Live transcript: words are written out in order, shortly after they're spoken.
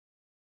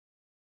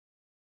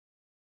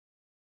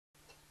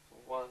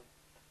1,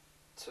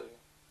 2,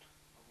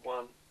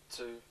 1,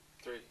 2,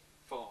 3,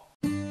 4.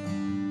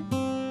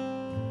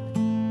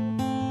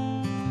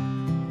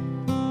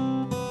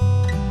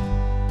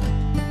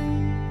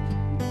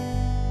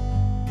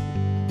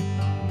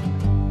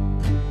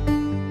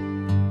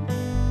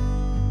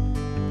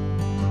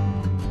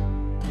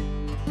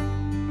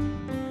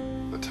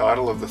 The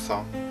title of the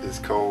song is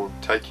called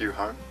Take You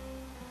Home,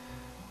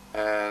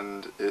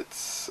 and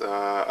it's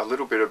a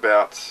little bit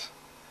about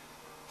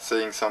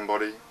seeing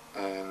somebody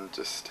and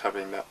just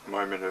having that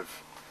moment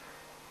of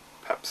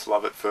perhaps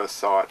love at first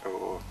sight,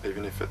 or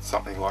even if it's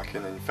something like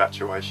an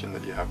infatuation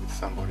that you have with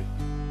somebody.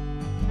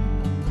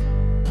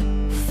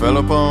 Fell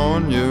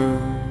upon you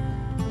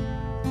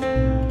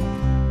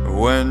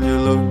when you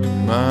looked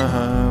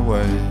my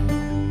way.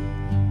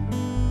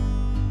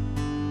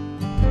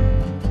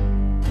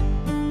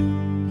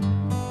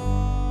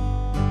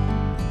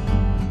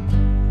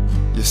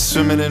 You're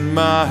swimming in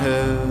my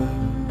head,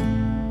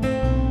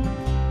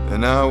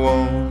 and I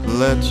won't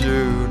let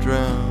you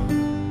drown.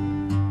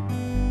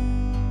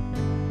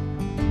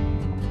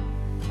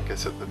 I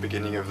guess at the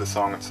beginning of the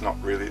song it's not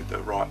really the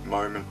right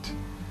moment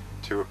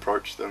to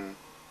approach them,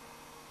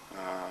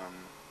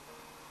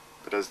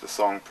 but as the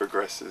song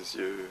progresses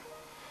you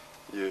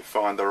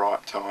find the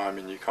right time,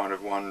 and you kind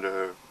of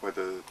wonder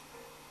whether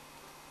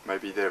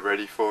maybe they're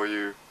ready for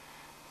you.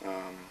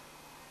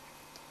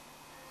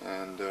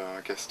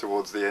 I guess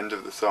towards the end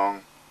of the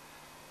song,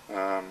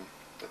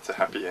 it's a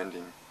happy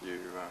ending.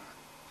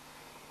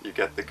 You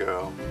get the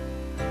girl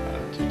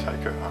and you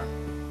take her home.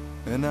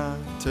 And I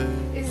take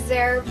Is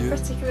there a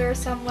particular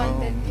someone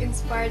that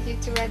inspired you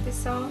to write this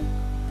song?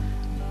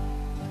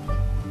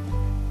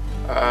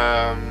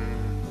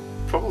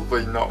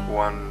 Probably not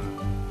one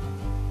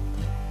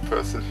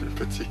person in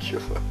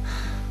particular.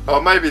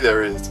 Oh, maybe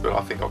there is, but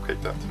I think I'll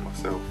keep that to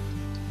myself.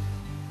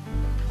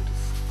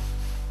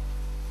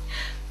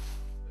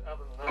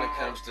 When it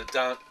comes to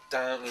down,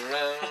 down,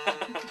 around,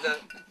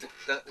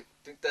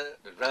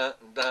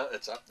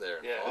 it's up there.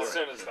 Yeah, as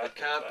soon as that it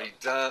can't comes be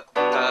down,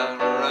 down,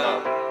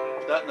 around.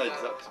 That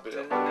needs that to be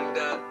up.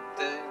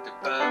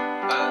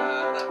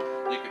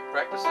 You could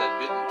practice that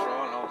bit and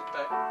try and hold it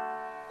back.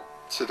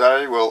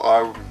 Today, well,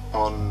 I'm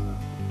on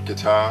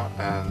guitar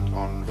and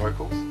on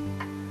vocals,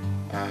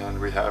 and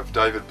we have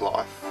David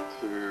Blyth,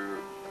 who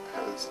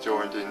has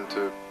joined in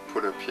to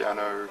put a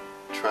piano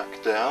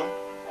track down,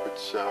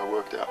 which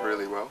worked out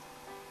really well.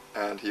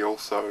 And he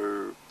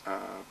also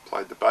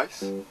played the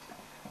bass.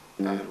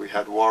 And we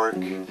had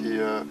Warwick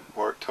here,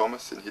 Warwick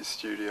Thomas, in his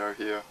studio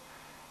here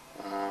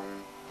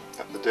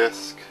at the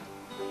desk,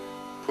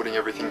 putting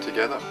everything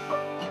together.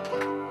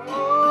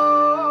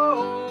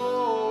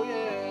 Oh,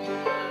 yeah.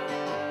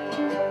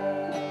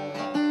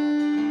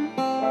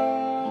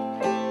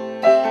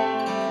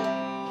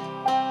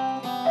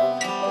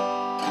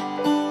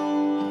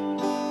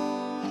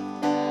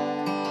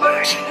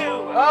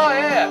 Oh,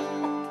 yeah.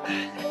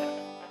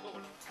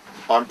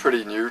 I'm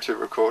pretty new to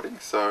recording,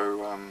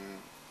 so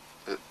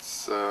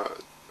it's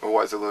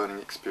always a learning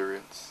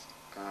experience.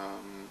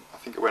 I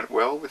think it went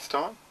well this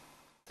time.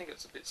 I think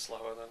it's a bit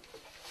slower than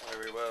where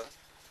we were.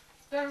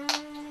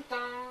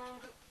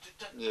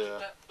 Yeah.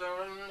 It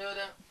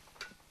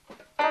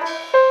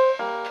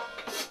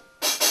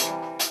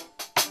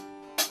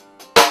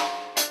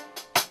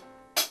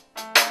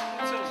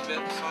sounds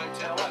about the same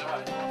tempo,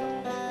 right?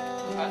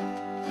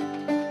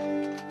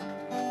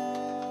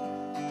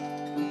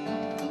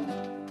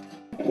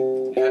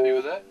 You happy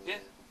with that? Yeah.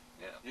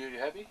 Yeah. You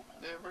happy?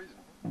 Yeah,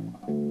 reasonable.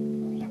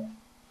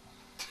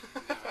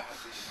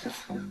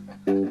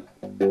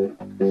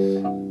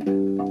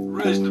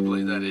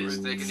 Reasonably, that is.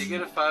 Can you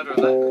get a photo of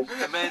that?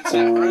 The man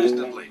said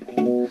reasonably.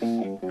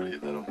 Gotta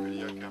get that on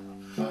video camera.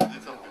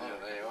 It's on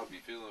video. I'll be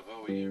feeling if I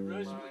were you.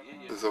 Reasonably,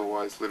 yeah. There's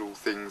always little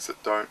things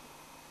that don't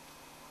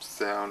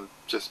sound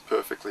just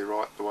perfectly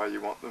right the way you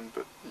want them,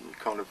 but you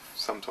kind of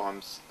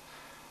sometimes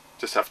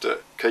just have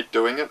to keep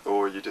doing it,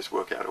 or you just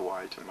work out a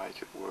way to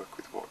make it work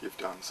with what you've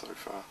done so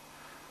far,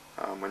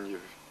 when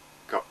you've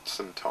got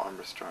some time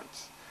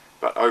restraints.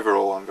 But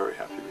overall I'm very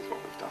happy with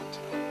what we've done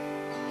today.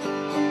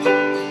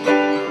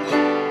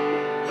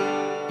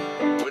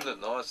 Wasn't it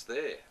nice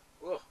there?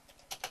 Whoa.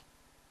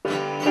 Oh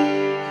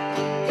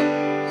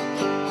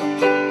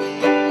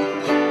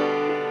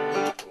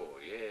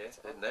yeah,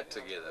 isn't that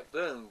together?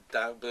 Boom,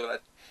 down, boom,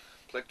 that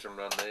plectrum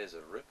run there's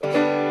a ripper.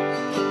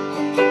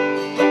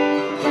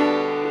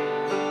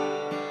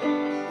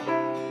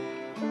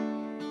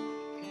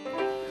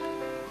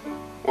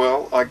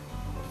 Well, I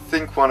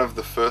think one of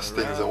the first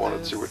things I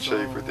wanted to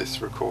achieve with this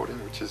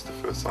recording, which is the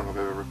first song I've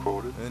ever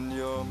recorded,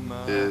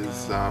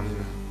 is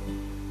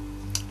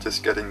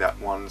just getting that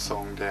one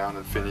song down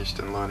and finished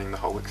and learning the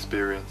whole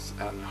experience,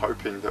 and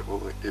hoping that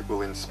it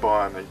will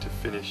inspire me to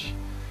finish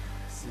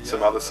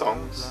some other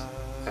songs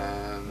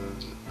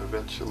and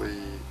eventually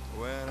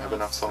have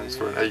enough songs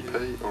for an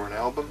EP or an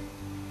album.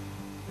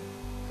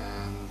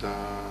 And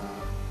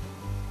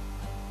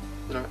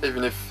you know,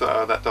 even if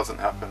that doesn't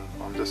happen,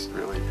 I'm just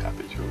really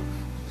happy to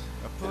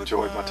have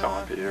enjoyed my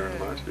time here and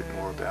learned a bit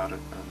more about it,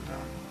 and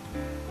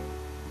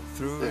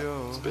through yeah,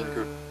 your it's been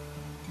good.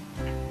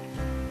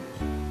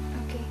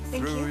 Okay,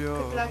 thank through you. your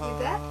Good luck with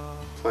that.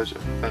 Pleasure.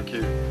 Thank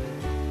you.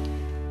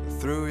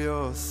 through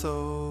your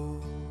soul.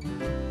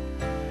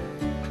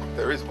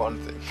 There is one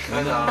thing.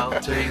 And I'll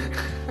take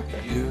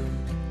you